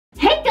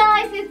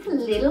it's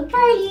little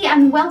Carly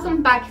and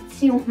welcome back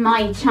to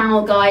my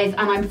channel, guys.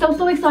 And I'm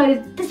so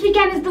excited. This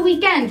weekend is the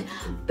weekend.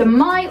 The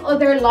My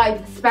Other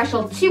Life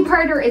special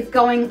two-parter is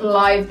going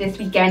live this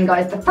weekend,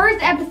 guys. The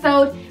first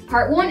episode,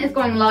 part 1, is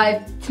going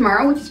live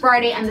tomorrow, which is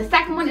Friday, and the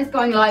second one is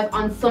going live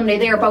on Sunday.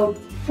 They are both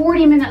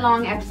 40-minute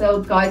long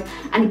episodes, guys,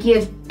 and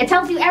it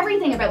tells you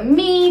everything about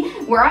me,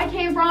 where I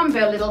came from,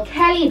 about little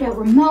Kelly, about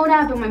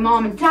Ramona, about my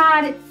mom and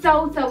dad. It's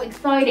so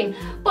exciting.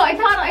 But I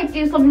thought I'd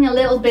do something a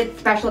little bit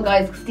special,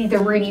 guys, because these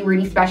are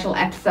really special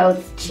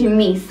episodes to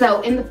me.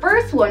 So in the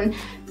first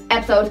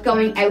episode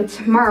going out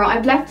tomorrow,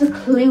 I've left a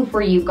clue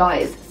for you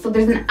guys. So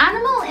there's an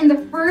animal in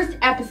the first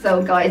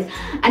episode, guys,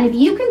 and if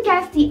you can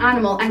guess the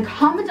animal and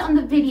comment on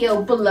the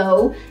video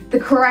below the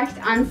correct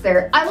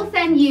answer, I will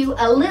send you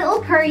a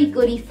little curry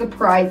goodie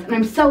surprise, and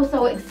I'm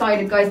so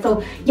excited, guys.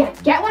 So yeah,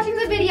 get watching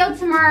the video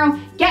tomorrow,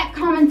 get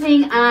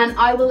commenting, and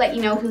I will let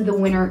you know who the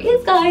winner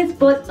is, guys.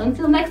 But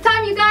until next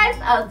time, you guys,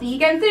 I'll see you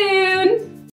again soon.